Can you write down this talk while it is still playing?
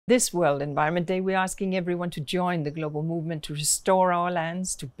This World Environment Day, we're asking everyone to join the global movement to restore our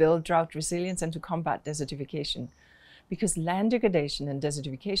lands, to build drought resilience, and to combat desertification. Because land degradation and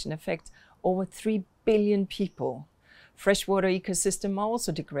desertification affect over 3 billion people. Freshwater ecosystems are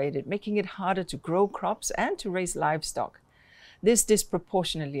also degraded, making it harder to grow crops and to raise livestock. This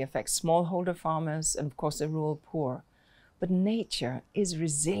disproportionately affects smallholder farmers and, of course, the rural poor. But nature is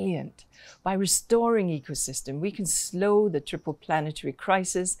resilient. By restoring ecosystem, we can slow the triple planetary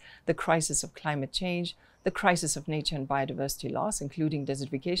crisis, the crisis of climate change, the crisis of nature and biodiversity loss, including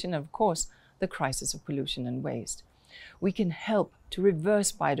desertification, and of course, the crisis of pollution and waste. We can help to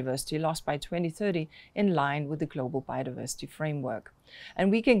reverse biodiversity loss by 2030 in line with the global biodiversity framework. And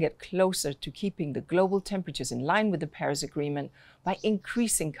we can get closer to keeping the global temperatures in line with the Paris Agreement by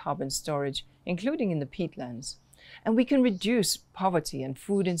increasing carbon storage, including in the peatlands. And we can reduce poverty and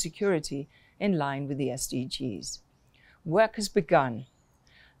food insecurity in line with the SDGs. Work has begun.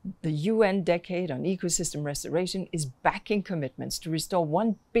 The UN Decade on Ecosystem Restoration is backing commitments to restore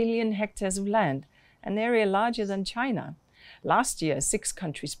 1 billion hectares of land, an area larger than China. Last year, 6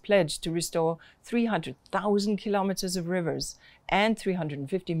 countries pledged to restore 300,000 kilometers of rivers and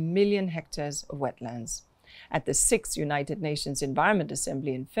 350 million hectares of wetlands. At the 6th United Nations Environment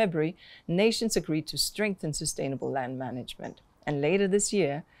Assembly in February, nations agreed to strengthen sustainable land management. And later this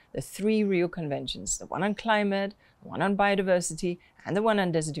year, the 3 Rio Conventions, the one on climate, the one on biodiversity, and the one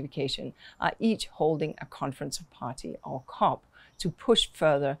on desertification, are each holding a conference of party, or COP, to push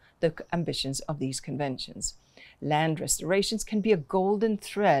further the ambitions of these conventions. Land restorations can be a golden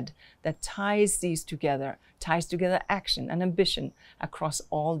thread that ties together action and ambition across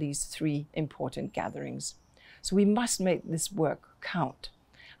all these 3 important gatherings. So we must make this work count.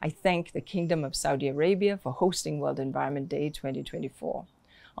 I thank the Kingdom of Saudi Arabia for hosting World Environment Day 2024.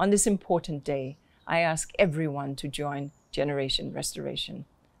 On this important day, I ask everyone to join Generation Restoration.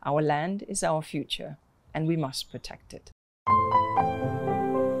 Our land is our future, and we must protect it.